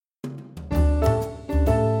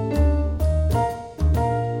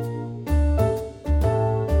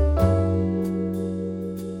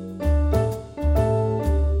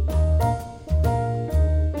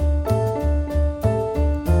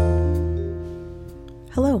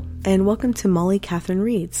Hello, and welcome to Mollykatheryn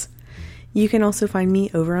Reads. You can also find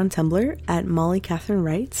me over on Tumblr at mollykatheryn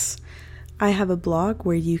writes. I have a blog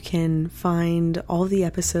where you can find all the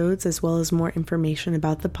episodes as well as more information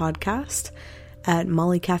about the podcast at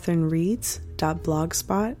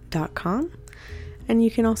mollykatherynreads.blogspot.com. And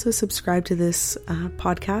you can also subscribe to this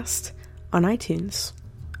podcast on iTunes.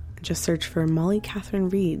 Just search for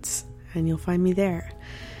Mollykatheryn Reads and you'll find me there.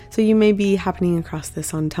 So you may be happening across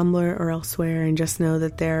this on Tumblr or elsewhere, and just know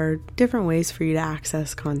that there are different ways for you to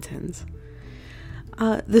access content.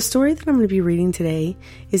 The story that I'm going to be reading today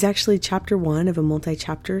is actually chapter 1 of a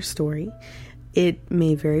multi-chapter story. It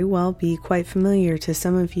may very well be quite familiar to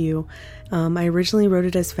some of you. I originally wrote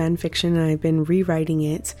it as fan fiction, and I've been rewriting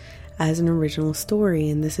it as an original story,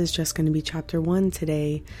 and this is just going to be chapter 1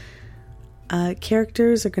 today.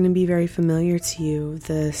 Characters are going to be very familiar to you.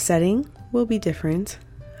 The setting will be different.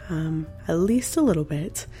 At least a little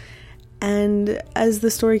bit. And as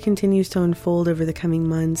the story continues to unfold over the coming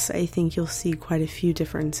months, I think you'll see quite a few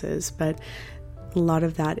differences, but a lot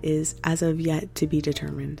of that is as of yet to be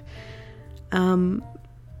determined.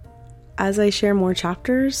 As I share more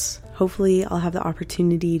chapters, hopefully I'll have the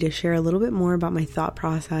opportunity to share a little bit more about my thought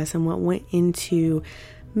process and what went into,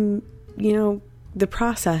 the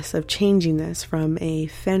process of changing this from a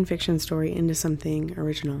fan fiction story into something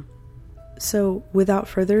original. So, without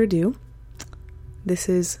further ado, this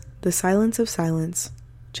is The Silence of Silence,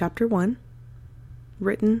 Chapter 1,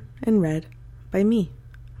 written and read by me,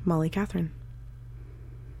 Mollykatheryn.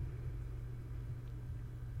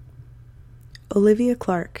 Olivia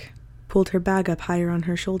Clark pulled her bag up higher on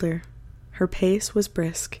her shoulder. Her pace was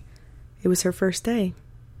brisk. It was her first day,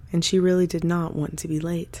 and she really did not want to be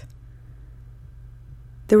late.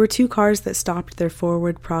 There were 2 cars that stopped their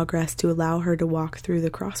forward progress to allow her to walk through the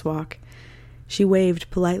crosswalk. She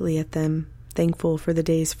waved politely at them, thankful for the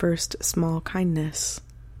day's first small kindness.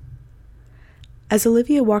 As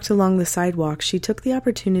Olivia walked along the sidewalk, she took the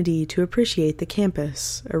opportunity to appreciate the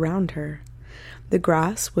campus around her. The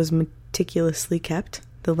grass was meticulously kept,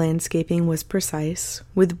 the landscaping was precise,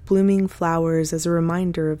 with blooming flowers as a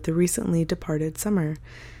reminder of the recently departed summer,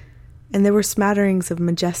 and there were smatterings of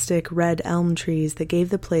majestic red elm trees that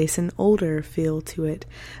gave the place an older feel to it,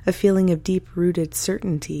 a feeling of deep-rooted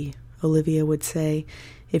certainty, Olivia would say,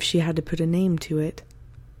 if she had to put a name to it.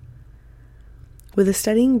 With a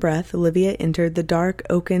steadying breath, Olivia entered the dark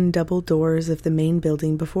oaken double doors of the main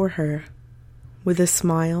building before her. With a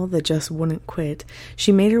smile that just wouldn't quit,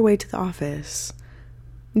 she made her way to the office.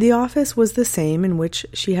 The office was the same in which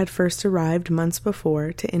she had first arrived months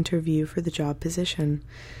before to interview for the job position.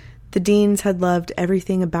 The deans had loved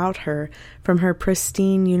everything about her, from her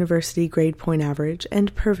pristine university grade point average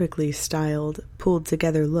and perfectly styled,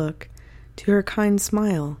 pulled-together look, to her kind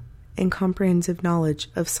smile and comprehensive knowledge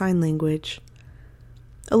of sign language.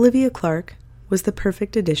 Olivia Clark was the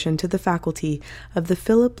perfect addition to the faculty of the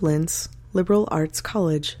Philip Lentz Liberal Arts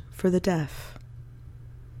College for the Deaf.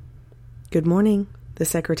 "Good morning," the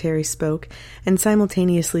secretary spoke, and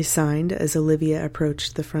simultaneously signed as Olivia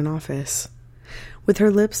approached the front office. With her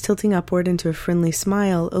lips tilting upward into a friendly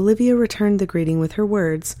smile, Olivia returned the greeting with her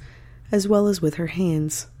words, as well as with her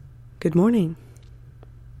hands. "Good morning."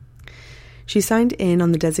 She signed in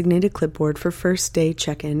on the designated clipboard for first day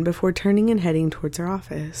check-in before turning and heading towards her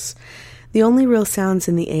office. The only real sounds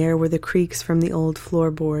in the air were the creaks from the old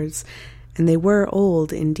floorboards, and they were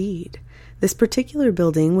old indeed. This particular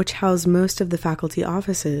building, which housed most of the faculty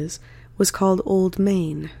offices, was called Old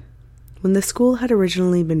Main. When the school had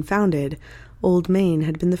originally been founded, Old Main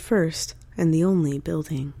had been the first and the only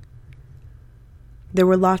building. There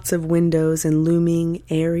were lots of windows and looming,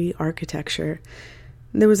 airy architecture.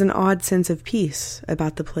 There was an odd sense of peace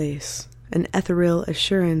about the place, an ethereal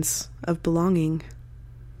assurance of belonging.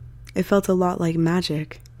 It felt a lot like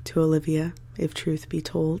magic to Olivia, if truth be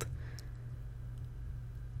told.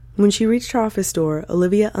 When she reached her office door,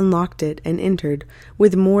 Olivia unlocked it and entered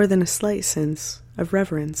with more than a slight sense of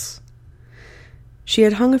reverence. She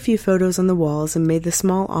had hung a few photos on the walls and made the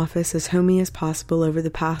small office as homey as possible over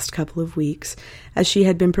the past couple of weeks, as she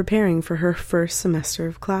had been preparing for her first semester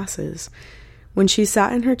of classes. When she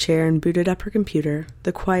sat in her chair and booted up her computer,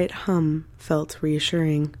 the quiet hum felt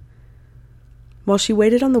reassuring. While she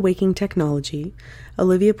waited on the waking technology,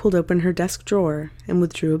 Olivia pulled open her desk drawer and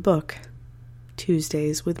withdrew a book,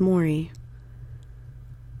 Tuesdays with Maury.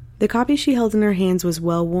 The copy she held in her hands was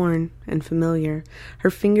well worn and familiar. Her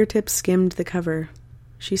fingertips skimmed the cover.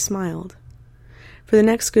 She smiled. For the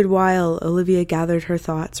next good while, Olivia gathered her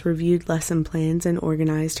thoughts, reviewed lesson plans, and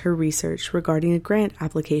organized her research regarding a grant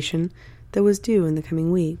application that was due in the coming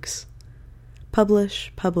weeks.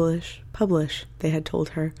 Publish, publish, publish, they had told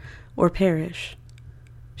her, or perish.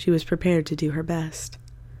 She was prepared to do her best.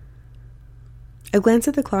 A glance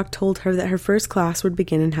at the clock told her that her first class would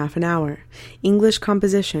begin in half an hour. English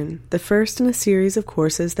composition, the first in a series of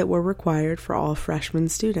courses that were required for all freshman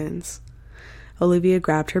students. Olivia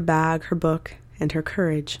grabbed her bag, her book, and her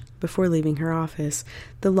courage before leaving her office,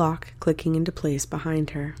 the lock clicking into place behind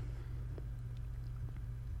her.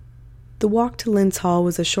 The walk to Lentz Hall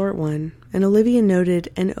was a short one, and Olivia noted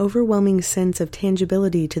an overwhelming sense of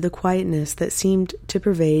tangibility to the quietness that seemed to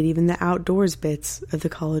pervade even the outdoors bits of the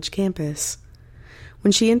college campus.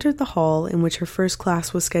 When she entered the hall in which her first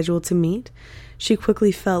class was scheduled to meet, she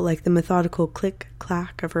quickly felt like the methodical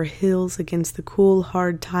click-clack of her heels against the cool,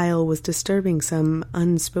 hard tile was disturbing some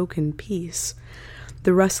unspoken peace.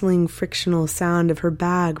 The rustling, frictional sound of her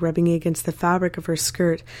bag rubbing against the fabric of her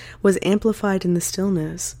skirt was amplified in the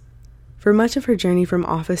stillness. For much of her journey from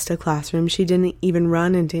office to classroom, she didn't even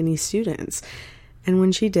run into any students, and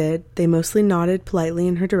when she did, they mostly nodded politely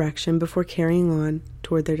in her direction before carrying on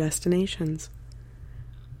toward their destinations.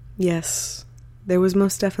 Yes, there was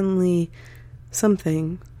most definitely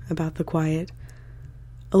something about the quiet.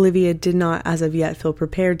 Olivia did not as of yet feel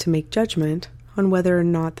prepared to make judgment on whether or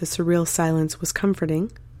not the surreal silence was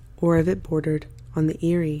comforting or if it bordered on the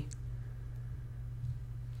eerie.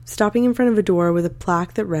 Stopping in front of a door with a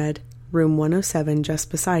plaque that read, Room 107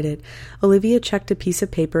 just beside it, Olivia checked a piece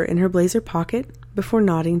of paper in her blazer pocket before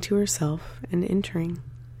nodding to herself and entering.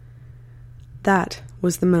 That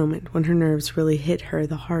was the moment when her nerves really hit her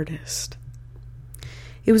the hardest.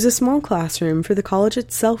 It was a small classroom, for the college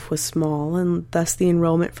itself was small, and thus the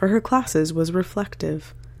enrollment for her classes was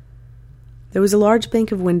reflective. There was a large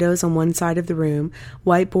bank of windows on one side of the room,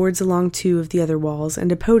 whiteboards along two of the other walls,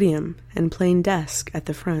 and a podium and plain desk at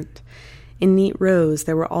the front. In neat rows,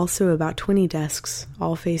 there were also about 20 desks,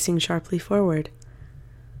 all facing sharply forward.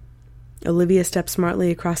 Olivia stepped smartly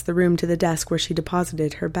across the room to the desk where she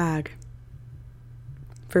deposited her bag.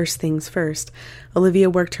 First things first, Olivia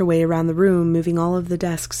worked her way around the room, moving all of the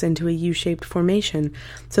desks into a U-shaped formation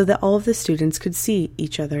so that all of the students could see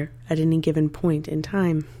each other at any given point in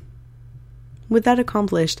time. With that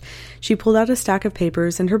accomplished, she pulled out a stack of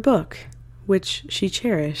papers and her book, which she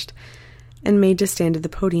cherished, and made to stand at the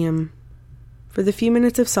podium. For the few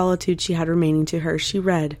minutes of solitude she had remaining to her, she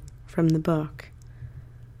read from the book.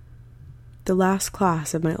 The last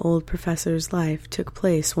class of my old professor's life took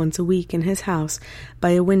place once a week in his house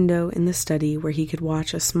by a window in the study where he could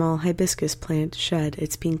watch a small hibiscus plant shed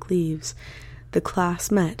its pink leaves. The class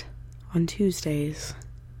met on Tuesdays.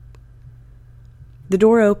 The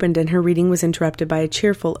door opened and her reading was interrupted by a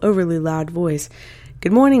cheerful, overly loud voice.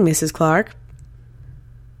 "Good morning, Mrs. Clark."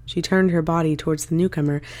 She turned her body towards the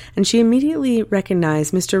newcomer, and she immediately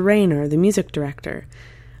recognized Mr. Rayner, the music director.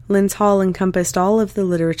 Lentz Hall encompassed all of the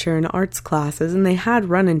literature and arts classes, and they had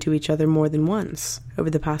run into each other more than once over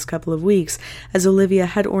the past couple of weeks as Olivia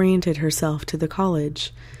had oriented herself to the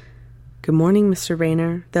college. "Good morning, Mr.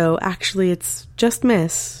 Rayner, though actually it's just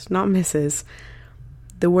Miss, not Mrs."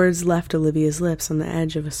 The words left Olivia's lips on the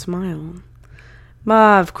edge of a smile.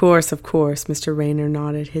 Of course," Mr. Rayner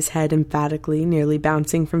nodded, his head emphatically, nearly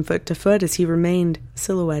bouncing from foot to foot as he remained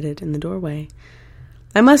silhouetted in the doorway.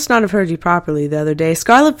 "I must not have heard you properly the other day.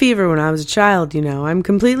 Scarlet fever when I was a child, you know. I'm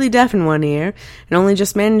completely deaf in one ear, and only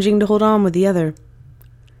just managing to hold on with the other."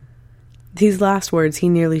 These last words he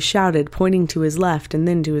nearly shouted, pointing to his left and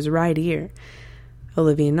then to his right ear.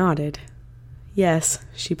 Olivia nodded. "Yes,"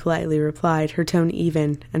 she politely replied, her tone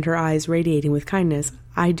even and her eyes radiating with kindness.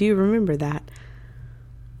 "I do remember that."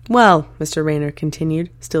 "Well," Mr. Rayner continued,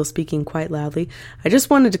 still speaking quite loudly, "I just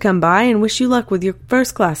wanted to come by and wish you luck with your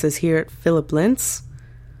first classes here at Philip Lentz."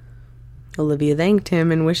 Olivia thanked him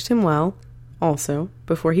and wished him well, also,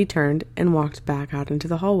 before he turned and walked back out into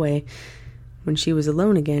the hallway. When she was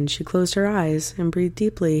alone again, she closed her eyes and breathed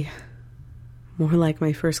deeply. "More like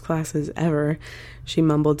my first classes ever," she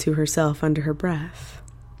mumbled to herself under her breath.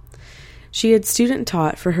 She had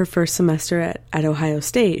student-taught for her first semester at Ohio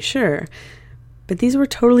State, sure, but these were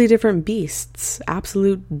totally different beasts,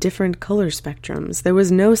 absolute different color spectrums. There was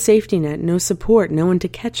no safety net, no support, no one to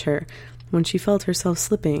catch her when she felt herself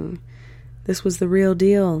slipping. This was the real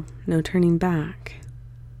deal, no turning back.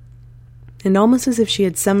 And almost as if she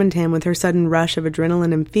had summoned him with her sudden rush of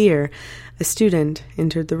adrenaline and fear, a student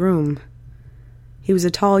entered the room. He was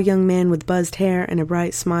a tall young man with buzzed hair and a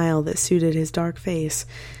bright smile that suited his dark face.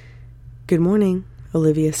 "Good morning,"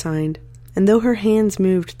 Olivia signed, and though her hands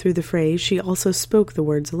moved through the phrase, she also spoke the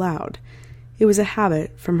words aloud. It was a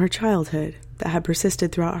habit from her childhood that had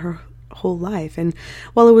persisted throughout her whole life, and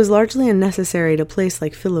while it was largely unnecessary at a place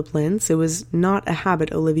like Philip Lentz, it was not a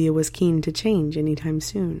habit Olivia was keen to change anytime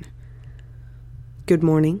soon. "Good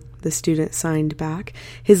morning," the student signed back.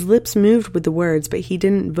 His lips moved with the words, but he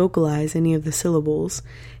didn't vocalize any of the syllables.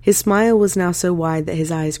 His smile was now so wide that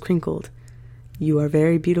his eyes crinkled. "You are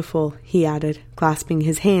very beautiful," he added, clasping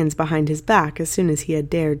his hands behind his back as soon as he had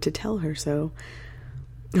dared to tell her so.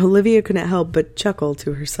 Olivia couldn't help but chuckle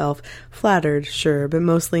to herself, flattered, sure, but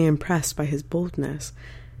mostly impressed by his boldness.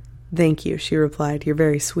 "Thank you," she replied. "You're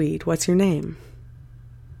very sweet. What's your name?"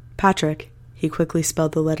 "Patrick." He quickly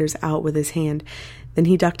spelled the letters out with his hand. Then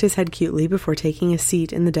he ducked his head cutely before taking a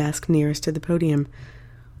seat in the desk nearest to the podium.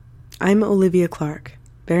 "I'm Olivia Clark.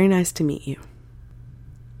 Very nice to meet you."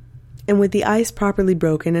 And with the ice properly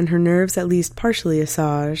broken and her nerves at least partially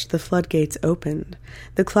assuaged, the floodgates opened.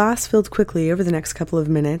 The class filled quickly over the next couple of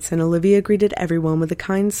minutes, and Olivia greeted everyone with a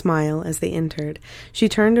kind smile as they entered. She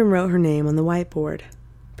turned and wrote her name on the whiteboard.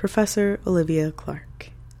 Professor Olivia Clark.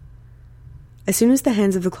 As soon as the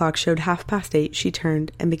hands of the clock showed 8:30, she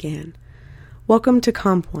turned and began. "Welcome to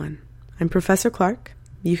Comp 1. I'm Professor Clark.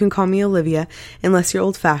 You can call me Olivia, unless you're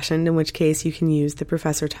old-fashioned, in which case you can use the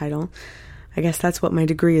professor title. I guess that's what my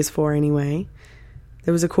degree is for, anyway."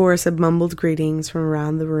 There was a chorus of mumbled greetings from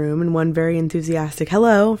around the room, and one very enthusiastic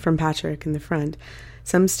 "hello" from Patrick in the front.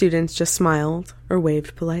 Some students just smiled or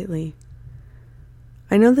waved politely.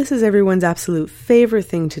 "I know this is everyone's absolute favorite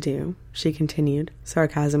thing to do," she continued,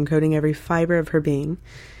 sarcasm coating every fiber of her being,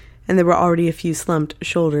 and there were already a few slumped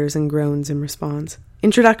shoulders and groans in response.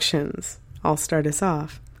 "Introductions. I'll start us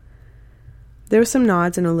off." There were some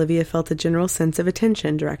nods, and Olivia felt a general sense of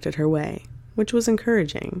attention directed her way, which was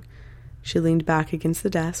encouraging. She leaned back against the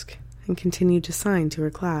desk and continued to sign to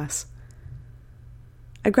her class.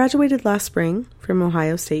 "I graduated last spring from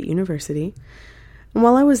Ohio State University, and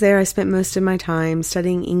while I was there I spent most of my time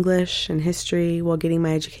studying English and history while getting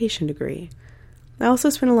my education degree. I also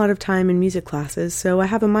spent a lot of time in music classes, so I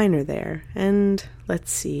have a minor there, and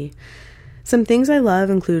let's see. Some things I love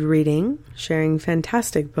include reading, sharing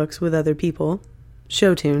fantastic books with other people,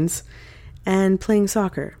 show tunes, and playing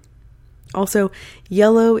soccer. Also,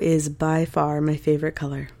 yellow is by far my favorite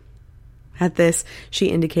color." At this, she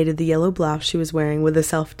indicated the yellow blouse she was wearing with a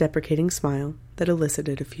self-deprecating smile that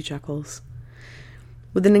elicited a few chuckles.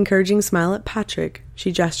 With an encouraging smile at Patrick,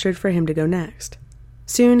 she gestured for him to go next.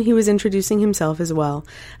 Soon he was introducing himself as well.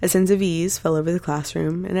 A sense of ease fell over the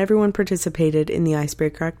classroom, and everyone participated in the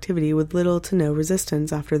icebreaker activity with little to no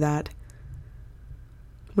resistance after that.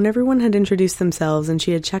 When everyone had introduced themselves and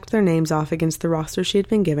she had checked their names off against the roster she had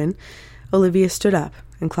been given, Olivia stood up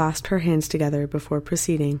and clasped her hands together before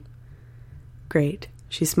proceeding. "Great,"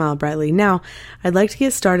 she smiled brightly. "Now, I'd like to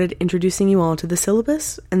get started introducing you all to the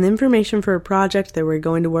syllabus and the information for a project that we're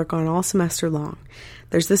going to work on all semester long.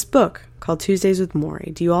 There's this book called Tuesdays with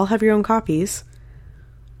Maury. Do you all have your own copies?"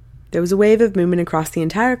 There was a wave of movement across the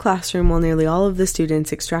entire classroom while nearly all of the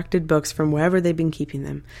students extracted books from wherever they'd been keeping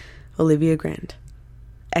them. Olivia grinned.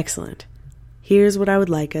 "Excellent. Here's what I would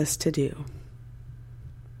like us to do."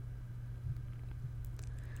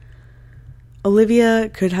 Olivia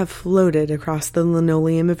could have floated across the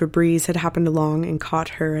linoleum if a breeze had happened along and caught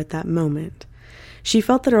her at that moment. She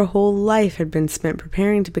felt that her whole life had been spent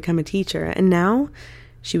preparing to become a teacher, and now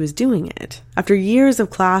she was doing it. After years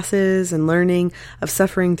of classes and learning, of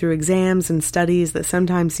suffering through exams and studies that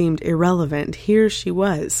sometimes seemed irrelevant, here she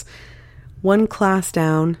was. One class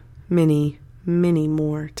down, many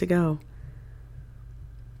more to go.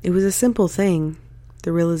 It was a simple thing,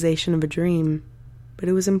 the realization of a dream, but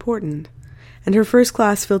it was important. And her first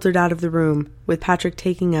class filtered out of the room, with Patrick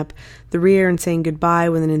taking up the rear and saying goodbye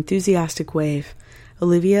with an enthusiastic wave.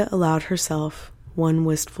 Olivia allowed herself one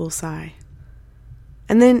wistful sigh.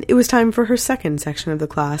 And then it was time for her second section of the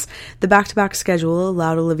class. The back-to-back schedule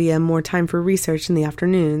allowed Olivia more time for research in the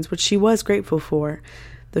afternoons, which she was grateful for,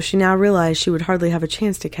 though she now realized she would hardly have a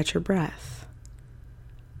chance to catch her breath.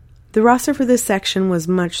 The roster for this section was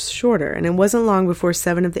much shorter, and it wasn't long before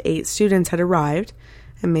 7 of the 8 students had arrived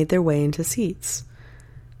and made their way into seats.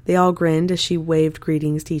 They all grinned as she waved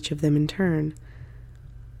greetings to each of them in turn.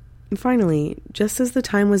 And finally, just as the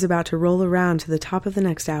time was about to roll around to the top of the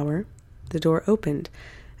next hour, the door opened,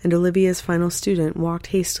 and Olivia's final student walked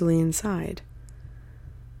hastily inside.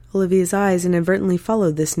 Olivia's eyes inadvertently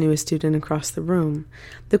followed this newest student across the room.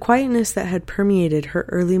 The quietness that had permeated her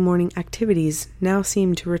early morning activities now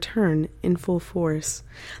seemed to return in full force.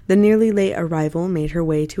 The nearly late arrival made her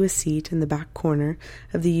way to a seat in the back corner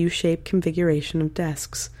of the U-shaped configuration of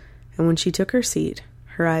desks, and when she took her seat,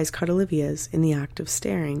 her eyes caught Olivia's in the act of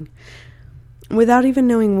staring. Without even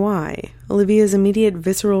knowing why, Olivia's immediate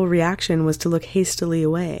visceral reaction was to look hastily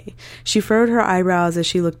away. She furrowed her eyebrows as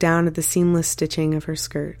she looked down at the seamless stitching of her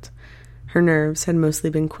skirt. Her nerves had mostly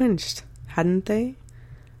been quenched, hadn't they?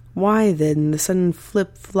 Why, then, the sudden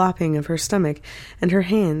flip-flopping of her stomach, and her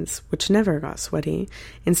hands, which never got sweaty,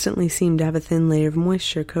 instantly seemed to have a thin layer of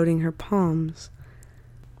moisture coating her palms?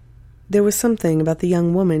 There was something about the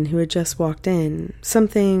young woman who had just walked in,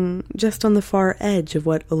 something just on the far edge of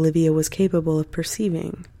what Olivia was capable of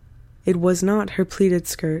perceiving. It was not her pleated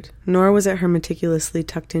skirt, nor was it her meticulously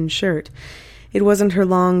tucked-in shirt. It wasn't her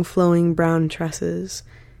long, flowing brown tresses.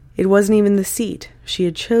 It wasn't even the seat she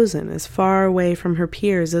had chosen, as far away from her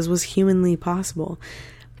peers as was humanly possible.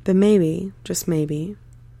 But maybe, just maybe,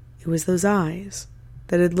 it was those eyes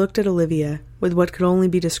that had looked at Olivia with what could only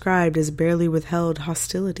be described as barely withheld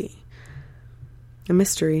hostility. A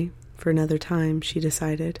mystery for another time, she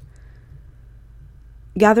decided.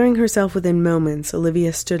 Gathering herself within moments,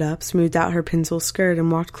 Olivia stood up, smoothed out her pencil skirt,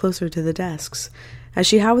 and walked closer to the desks. As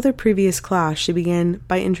she had with her previous class, she began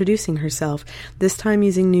by introducing herself, this time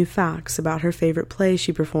using new facts about her favorite play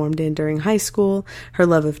she performed in during high school, her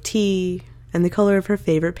love of tea, and the color of her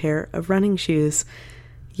favorite pair of running shoes.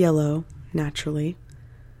 Yellow, naturally.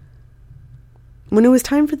 When it was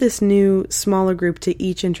time for this new, smaller group to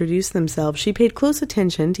each introduce themselves, she paid close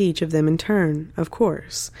attention to each of them in turn, of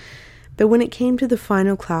course. But when it came to the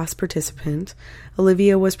final class participant,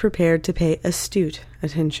 Olivia was prepared to pay astute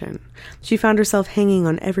attention. She found herself hanging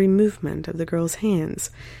on every movement of the girl's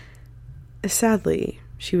hands. Sadly,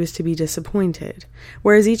 she was to be disappointed.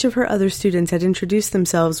 Whereas each of her other students had introduced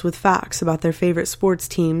themselves with facts about their favorite sports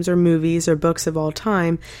teams or movies or books of all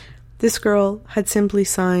time, this girl had simply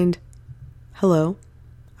signed, "Hello,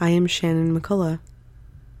 I am Shannon McCullough,"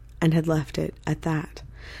 and had left it at that.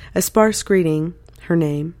 A sparse greeting, her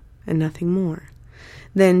name, and nothing more.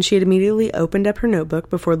 Then she had immediately opened up her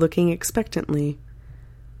notebook before looking expectantly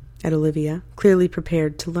at Olivia, clearly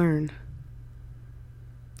prepared to learn.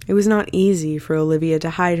 It was not easy for Olivia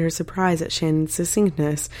to hide her surprise at Shannon's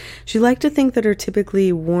succinctness. She liked to think that her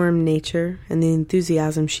typically warm nature and the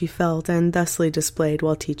enthusiasm she felt and thusly displayed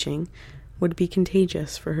while teaching would be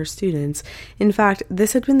contagious for her students. In fact,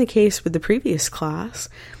 this had been the case with the previous class,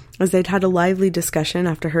 as they'd had a lively discussion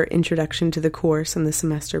after her introduction to the course and the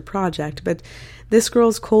semester project, but this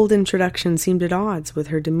girl's cold introduction seemed at odds with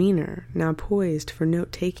her demeanor, now poised for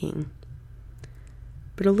note-taking.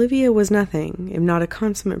 But Olivia was nothing, if not a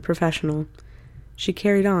consummate professional. She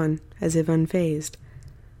carried on, as if unfazed.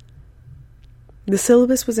 The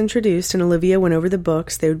syllabus was introduced, and Olivia went over the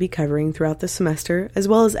books they would be covering throughout the semester, as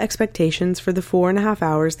well as expectations for the 4.5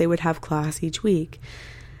 hours they would have class each week.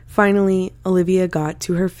 Finally, Olivia got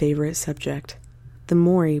to her favorite subject, the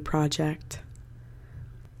Maury Project.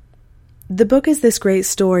 The book is this great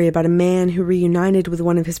story about a man who reunited with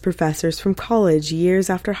one of his professors from college years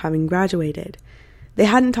after having graduated. They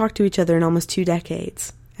hadn't talked to each other in almost 2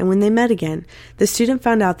 decades, and when they met again, the student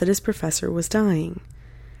found out that his professor was dying.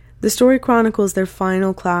 The story chronicles their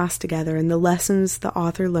final class together and the lessons the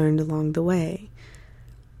author learned along the way.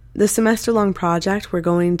 The semester-long project we're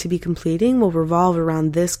going to be completing will revolve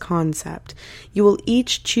around this concept. You will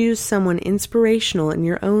each choose someone inspirational in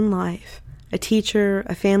your own life, a teacher,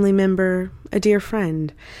 a family member, a dear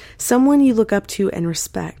friend, someone you look up to and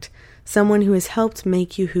respect, someone who has helped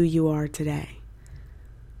make you who you are today.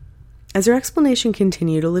 As her explanation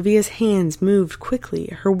continued, Olivia's hands moved quickly.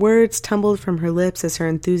 Her words tumbled from her lips as her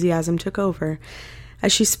enthusiasm took over.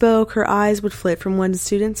 As she spoke, her eyes would flit from one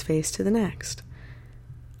student's face to the next.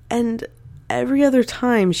 And every other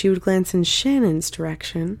time she would glance in Shannon's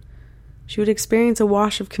direction, she would experience a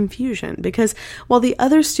wash of confusion, because while the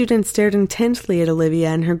other students stared intently at Olivia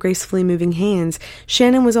and her gracefully moving hands,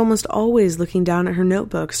 Shannon was almost always looking down at her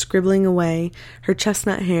notebook, scribbling away, her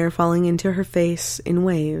chestnut hair falling into her face in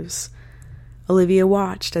waves. Olivia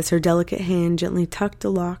watched as her delicate hand gently tucked a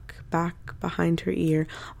lock back behind her ear.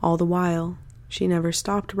 All the while, she never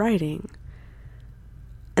stopped writing.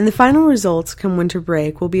 And the final results come winter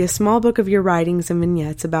break will be a small book of your writings and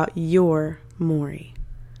vignettes about your Maury.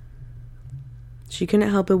 She couldn't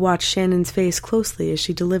help but watch Shannon's face closely as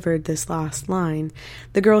she delivered this last line.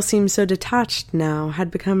 The girl seemed so detached now, had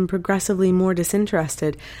become progressively more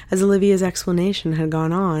disinterested as Olivia's explanation had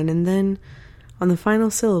gone on, and then, on the final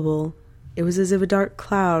syllable, it was as if a dark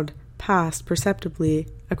cloud passed perceptibly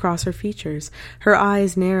across her features. Her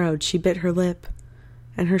eyes narrowed, she bit her lip,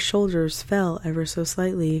 and her shoulders fell ever so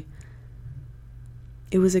slightly.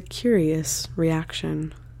 It was a curious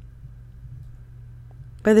reaction.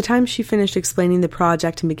 By the time she finished explaining the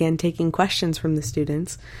project and began taking questions from the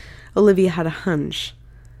students, Olivia had a hunch.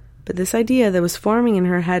 But this idea that was forming in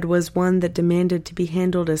her head was one that demanded to be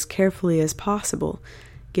handled as carefully as possible,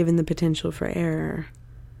 given the potential for error.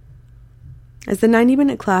 As the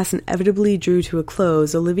 90-minute class inevitably drew to a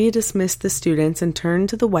close, Olivia dismissed the students and turned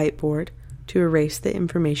to the whiteboard, to erase the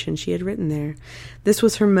information she had written there. This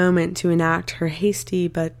was her moment to enact her hasty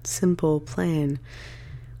but simple plan.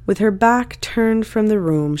 With her back turned from the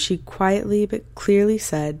room, she quietly but clearly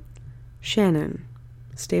said, "Shannon,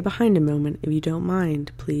 stay behind a moment if you don't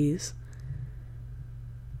mind, please."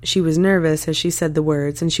 She was nervous as she said the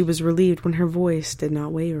words, and she was relieved when her voice did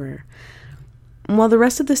not waver. While the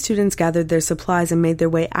rest of the students gathered their supplies and made their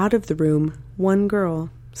way out of the room, one girl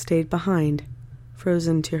stayed behind,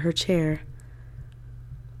 frozen to her chair.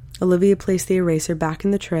 Olivia placed the eraser back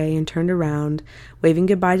in the tray and turned around, waving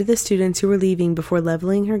goodbye to the students who were leaving before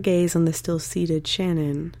leveling her gaze on the still-seated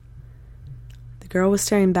Shannon. The girl was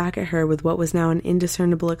staring back at her with what was now an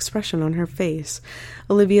indiscernible expression on her face.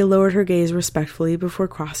 Olivia lowered her gaze respectfully before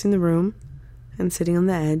crossing the room and sitting on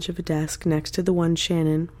the edge of a desk next to the one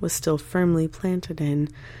Shannon was still firmly planted in.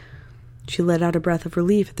 She let out a breath of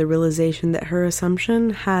relief at the realization that her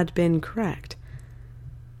assumption had been correct.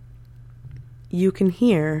 "You can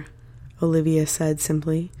hear," Olivia said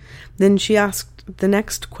simply. Then she asked the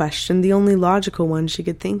next question, the only logical one she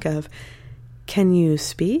could think of. "Can you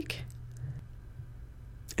speak?"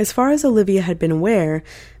 As far as Olivia had been aware,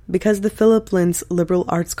 because the Philip Lintz Liberal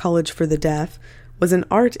Arts College for the Deaf was an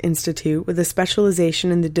art institute with a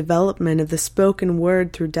specialization in the development of the spoken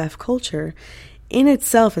word through deaf culture, in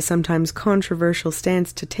itself a sometimes controversial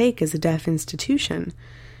stance to take as a deaf institution,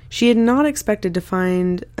 she had not expected to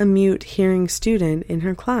find a mute hearing student in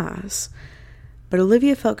her class. But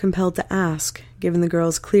Olivia felt compelled to ask, given the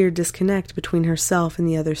girl's clear disconnect between herself and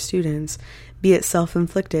the other students, be it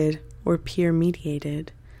self-inflicted or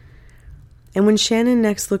peer-mediated. And when Shannon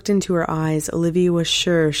next looked into her eyes, Olivia was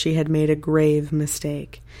sure she had made a grave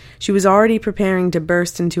mistake. She was already preparing to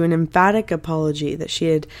burst into an emphatic apology that she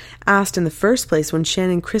had asked in the first place when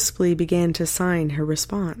Shannon crisply began to sign her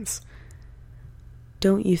response.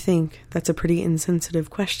 "Don't you think that's a pretty insensitive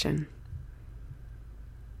question?"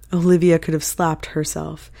 Olivia could have slapped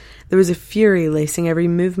herself. There was a fury lacing every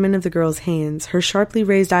movement of the girl's hands. Her sharply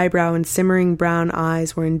raised eyebrow and simmering brown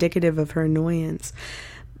eyes were indicative of her annoyance.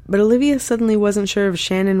 But Olivia suddenly wasn't sure if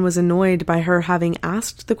Shannon was annoyed by her having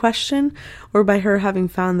asked the question or by her having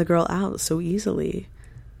found the girl out so easily.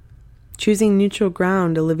 Choosing neutral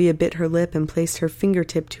ground, Olivia bit her lip and placed her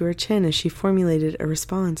fingertip to her chin as she formulated a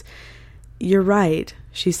response. "You're right,"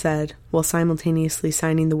 she said, while simultaneously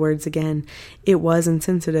signing the words again. "It was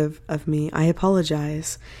insensitive of me. I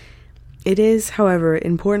apologize. It is, however,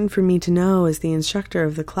 important for me to know as the instructor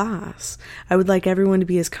of the class. I would like everyone to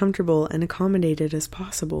be as comfortable and accommodated as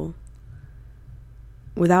possible."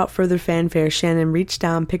 Without further fanfare, Shannon reached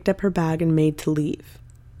down, picked up her bag, and made to leave.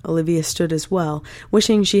 Olivia stood as well,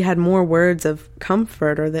 wishing she had more words of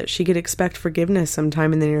comfort or that she could expect forgiveness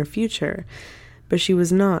sometime in the near future. But she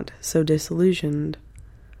was not so disillusioned.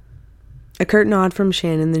 A curt nod from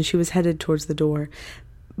Shannon, then she was headed towards the door.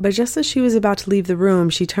 But just as she was about to leave the room,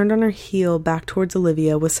 she turned on her heel back towards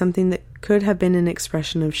Olivia with something that could have been an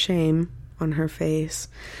expression of shame on her face.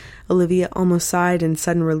 Olivia almost sighed in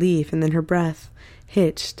sudden relief, and then her breath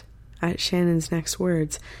hitched at Shannon's next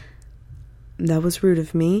words. "That was rude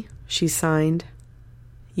of me," she signed.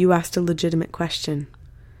 "You asked a legitimate question."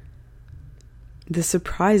 The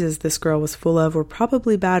surprises this girl was full of were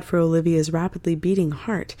probably bad for Olivia's rapidly beating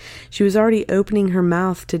heart. She was already opening her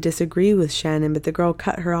mouth to disagree with Shannon, but the girl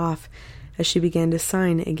cut her off as she began to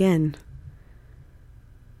sign again.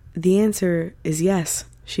 "The answer is yes,"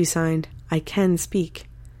 she signed. "I can speak."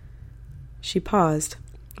 She paused,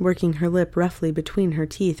 working her lip roughly between her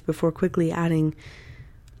teeth before quickly adding,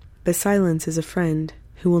 "But silence is a friend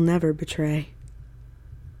who will never betray."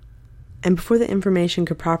 And before the information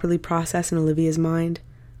could properly process in Olivia's mind,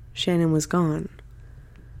 Shannon was gone.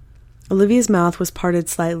 Olivia's mouth was parted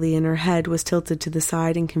slightly and her head was tilted to the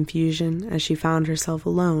side in confusion as she found herself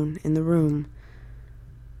alone in the room.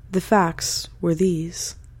 The facts were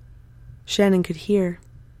these. Shannon could hear.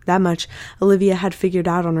 That much Olivia had figured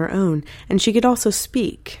out on her own, and she could also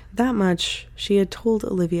speak. That much she had told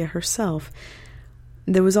Olivia herself.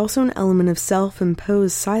 There was also an element of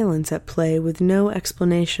self-imposed silence at play, with no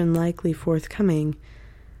explanation likely forthcoming.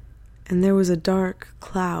 And there was a dark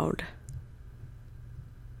cloud.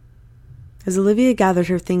 As Olivia gathered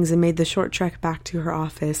her things and made the short trek back to her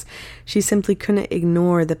office, she simply couldn't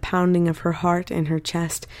ignore the pounding of her heart in her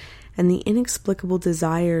chest and the inexplicable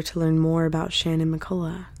desire to learn more about Shannon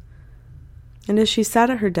McCullough. And as she sat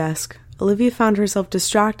at her desk, Olivia found herself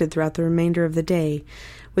distracted throughout the remainder of the day,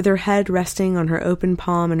 with her head resting on her open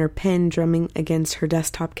palm and her pen drumming against her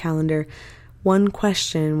desktop calendar. One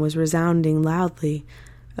question was resounding loudly,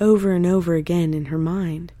 over and over again in her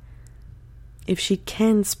mind. If she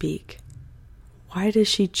can speak, why does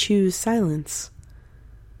she choose silence?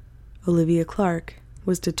 Olivia Clark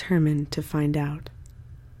was determined to find out.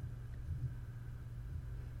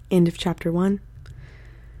 End of chapter 1.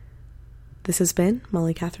 This has been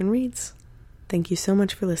Molly Catherine Reads. Thank you so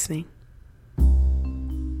much for listening.